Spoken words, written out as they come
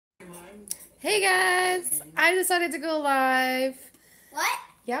Hey guys, I decided to go live. What?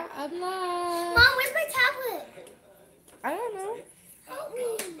 Yeah, I'm live. Mom, where's my tablet? I don't know. Help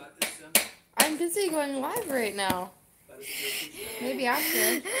me. I'm busy going live right now. Maybe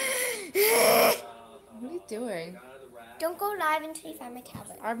after. What are you doing? Don't go live until you find my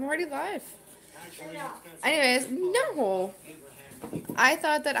tablet. I'm already live. No. Anyways, no. I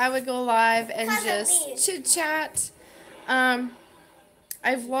thought that I would go live and just Please. chit chat.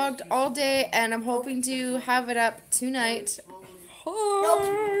 I vlogged all day and I'm hoping to have it up tonight.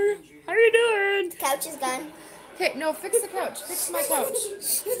 Hi. How are you doing? The couch is gone. Okay, no, fix the couch. Fix my couch.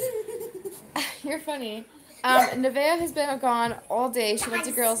 You're funny. Nevaeh has been gone all day. She went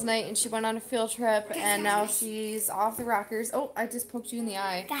to girls' night and she went on a field trip and now she's off the rockers. Oh, I just poked you in the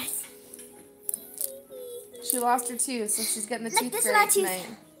eye. Guys. She lost her tooth, so she's getting the Like tooth this fairy is my tonight.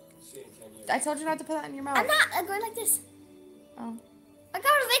 I told you not to put that in your mouth. I'm not. I'm going like this. Oh. I got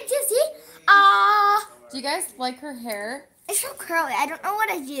it like this, see? Do you guys like her hair? It's so curly. I don't know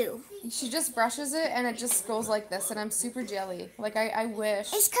what I do. She just brushes it and it just goes like this, and I'm super jelly. Like, I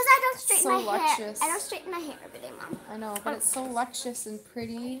wish. It's because I don't straighten So my hair. luscious. I don't straighten my hair every day, Mom. I know, but it's so luscious and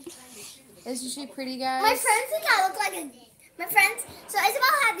pretty. Isn't she pretty, guys? My friends think I look like a... My friends... So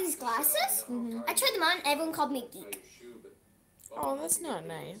Isabel had these glasses. I tried them on and everyone called me a geek. Oh, that's not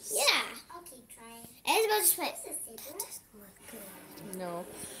nice. Yeah. I'll keep trying. And Isabel just went... That doesn't look good. No.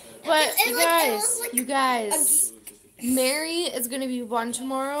 But, you guys, like Mary is going to be 1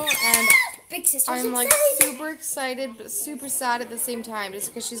 tomorrow, and Big sister. I'm like super excited but super sad at the same time just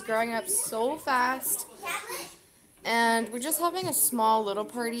because she's growing up so fast. And we're just having a small little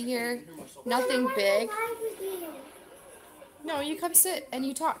party here. Nothing big. No, you come sit and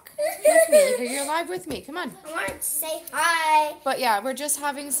you talk with me. You're live with me. Come on. I want to say hi. But yeah, we're just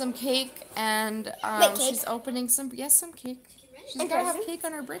having some cake and Wait, cake? she's opening some cake. She's And gonna have presents? cake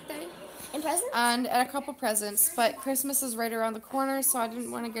on her birthday. And presents? And a couple presents, but Christmas is right around the corner, so I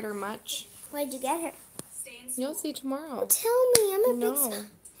didn't want to get her much. What did you get her? You'll see tomorrow. Tell me. I'm a No. big...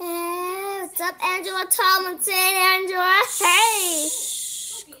 Hey, what's up, Angela Tomlinson? Angela, hey.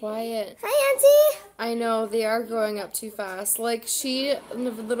 Shh, quiet. Hi, Auntie. I know, they are growing up too fast. Like,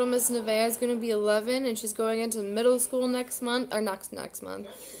 little Miss Nevaeh is going to be 11, and she's going into middle school next month, or next month,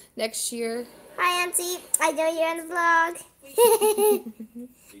 next year. Hi, Auntie. I know you're on the vlog.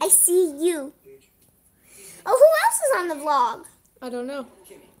 I see you. Oh, who else is on the vlog? I don't know.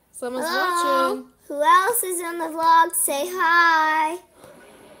 Someone's Hello? watching. Who else is on the vlog? Say hi.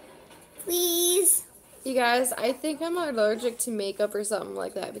 Please. You guys, I think I'm allergic to makeup or something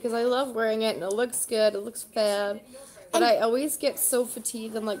like that because I love wearing it and it looks good, it looks fab. But I always get so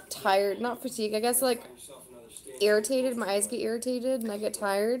fatigued and like tired. Not fatigued, I guess like irritated. My eyes get irritated and I get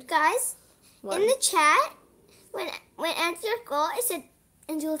tired. Guys, What? in the chat, when Auntie called, I said,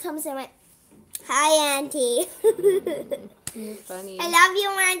 Angela Thompson went, hi, Auntie. You're funny. I love you,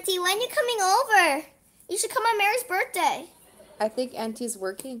 Auntie. When are you coming over? You should come on Mary's birthday. I think Auntie's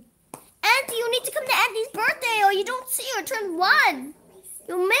working. Auntie, you need to come to Auntie's birthday or you don't see her turn 1.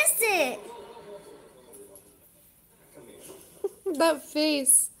 You'll miss it. That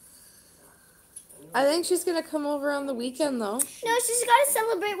face. I think she's going to come over on the weekend though. No, she's got to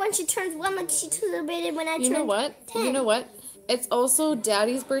celebrate when she turns 1 like she celebrated when I turned You know what? 10. You know what? It's also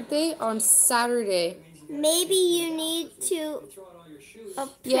Daddy's birthday on Saturday. Maybe you need to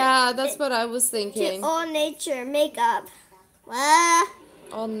Yeah, that's what I was thinking. all nature makeup. What?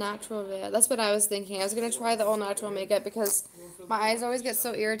 All natural, yeah. That's what I was thinking. I was going to try the all natural makeup because my eyes always get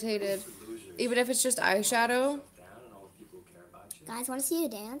so irritated. Even if it's just eyeshadow. Guys, want to see you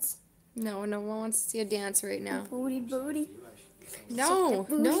dance? No, no one wants to see a dance right now. Booty, booty. No,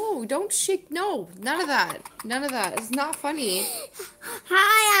 no, don't shake. No, none of that. None of that. It's not funny.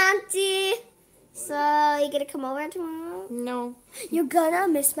 Hi, Auntie. So, you gonna come over tomorrow? No. You're gonna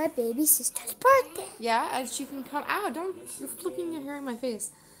miss my baby sister's birthday. Yeah, and she can come. Ow, don't. You're flicking your hair in my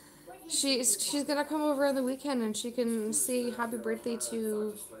face. She's gonna come over on the weekend and she can say happy birthday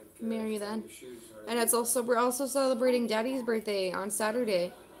to Mary then. And it's also, we're also celebrating Daddy's birthday on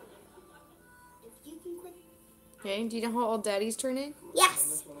Saturday. Okay, do you know how old Daddy's turning?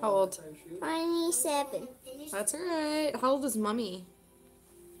 Yes. How old? 27. That's alright. How old is Mummy?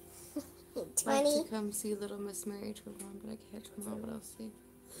 20. I'd like to come see little Miss Mary Trevon, but I can't remember what else see.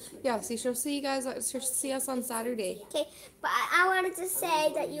 Yeah, see, she'll see you guys. She'll see us on Saturday. Okay, but I wanted to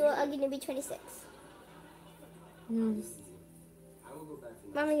say that you are gonna be 26. Hmm.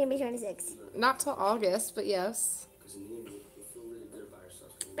 Mommy's gonna be 26. Not till August, but yes.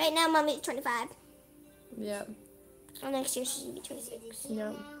 Right now, Mommy's 25. Yep. And next year, she's gonna be 26.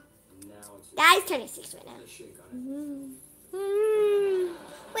 Yep. Daddy's 26 right now. Mm-hmm.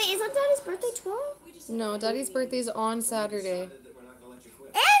 Wait, is that Daddy's birthday tomorrow? No, Daddy's birthday's on Saturday.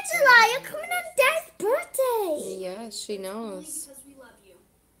 Angela, you're coming on Dad's birthday. Yeah, she knows.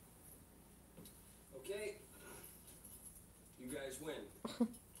 Okay. You guys win.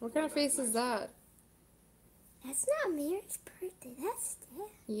 What kind of face is that? That's not Mary's birthday. That's Dad.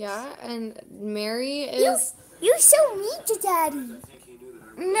 Yeah, and Mary is... You're so mean to Daddy.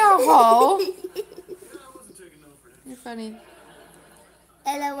 No! You're funny.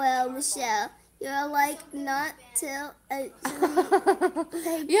 LOL, Michelle. You're like not till like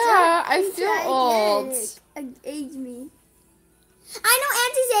Yeah, I feel old. Age me. I know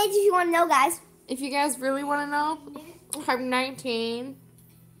Auntie's age if you want to know, guys. If you guys really want to know, I'm 19.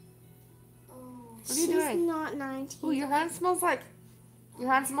 What are you doing? She's not 19. Ooh, your hand smells like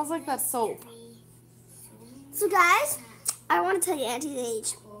that soap. So, guys, I want to tell you Auntie's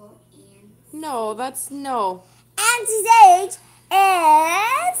age. No, no. Auntie's age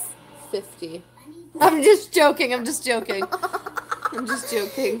is 50. I'm just joking. I'm just joking. Mom.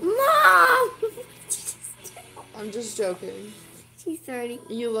 I'm just joking. She's 30.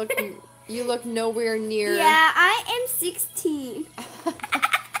 You look nowhere near. Yeah, I am 16.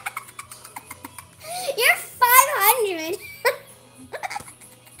 You're 500.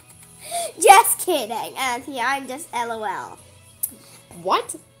 Just kidding, Auntie. I'm just LOL.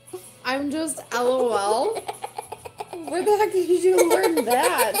 What? I'm just LOL? Where the heck did you learn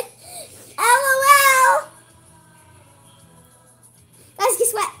that? LOL. Guys,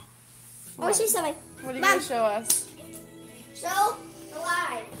 guess what? I want to show you something. What are you going to show us? Show the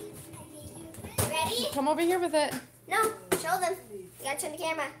live. Ready? Come over here with it. No, show them. You gotta turn the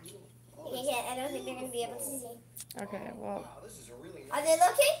camera. You can't. I don't think they're gonna be able to see. Okay, well. Are they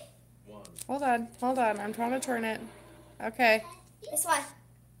looking? Hold on. I'm trying to turn it. Okay. This one.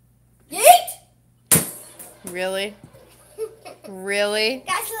 Yeet! Really? Really?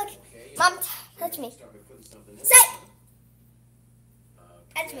 Guys, look. Mom, touch me. Psych!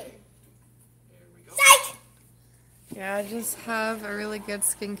 Touch me. Psych! Yeah, I just have a really good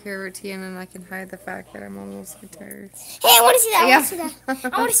skincare routine and I can hide the fact that I'm almost retired. Hey, I want to see that. Yeah.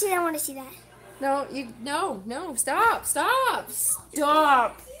 I want to see that. I want to see that. No, stop.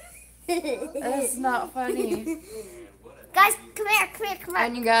 That's not funny. Guys, come here.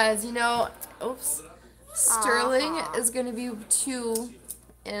 And you guys, Sterling is going to be 2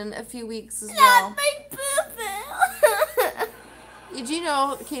 in a few weeks as well. Not my boo-boo. Did you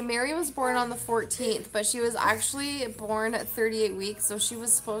know, Mary was born on the 14th, but she was actually born at 38 weeks, so she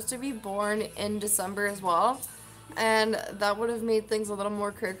was supposed to be born in December as well. And that would have made things a little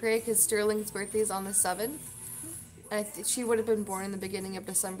more cray-cray because Sterling's birthday is on the 7th. And she would have been born in the beginning of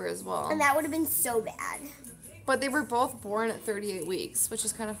December as well. And that would have been so bad. But they were both born at 38 weeks, which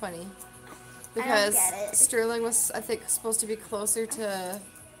is kind of funny. Because I don't get it. Sterling was, I think, supposed to be closer to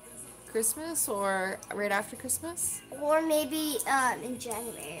Christmas or right after Christmas. Or maybe in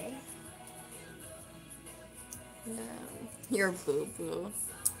January. Yeah. You're boo-boo.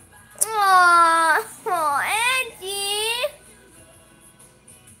 Aww, Auntie.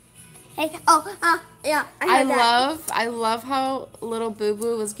 Hey, yeah. I love how little Boo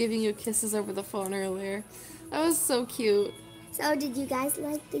Boo was giving you kisses over the phone earlier. That was so cute. So, did you guys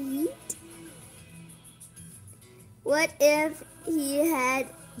like the yeet? What if he had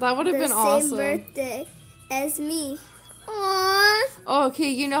That would have the been same awesome. birthday as me? Aww, Oh, okay.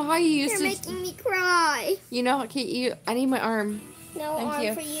 You know how you used you're to. making me cry. You know, okay. I need my arm. No Thank arm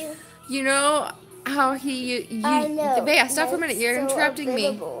you. for you. You know how you I know. Bea, stop for a minute. You're That's so interrupting me.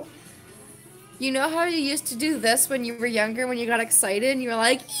 available. You know how you used to do this when you were younger, when you got excited and you were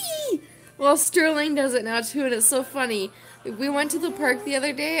like, "Ee!" Well, Sterling does it now too, and it's so funny. We went to the park the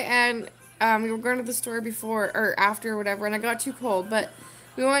other day, and we were going to the store before or after or whatever, and I got too cold, but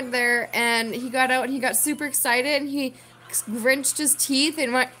we went there, and he got out, and he got super excited, and he wrenched his teeth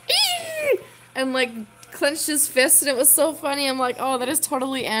and went, "Ee!" and like clenched his fist, and it was so funny. I'm like, oh, that is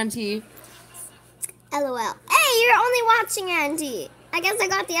totally Auntie. LOL. Hey, you're only watching Auntie. I guess I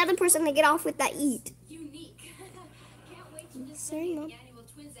got the other person to get off with that eat. Sorry, Mom.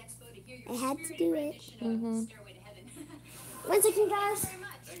 I had to do it. Mm-hmm. 1 second, guys.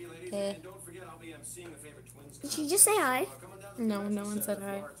 Eh. Did she just say hi? No one said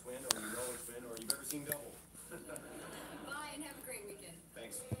hi.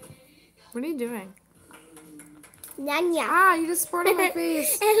 What are you doing? Nanya. Ah, you just poured on my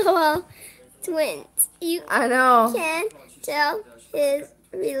face. LOL. Twins. You I know. can tell his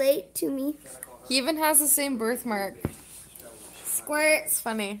relate to me. He even has the same birthmark. Squirt. It's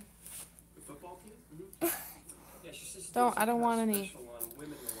funny. I don't want any.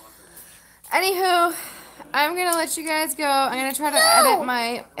 Anywho, I'm gonna let you guys go. I'm gonna try to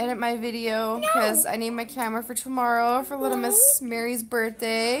edit my video because I need my camera for tomorrow for little Miss Mary's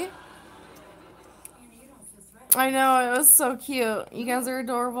birthday. I know, it was so cute. You guys are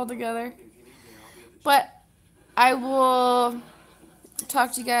adorable together. But I will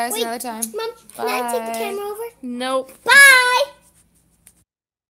talk to you guys another time. Mom, can I take the camera over? Nope. Bye.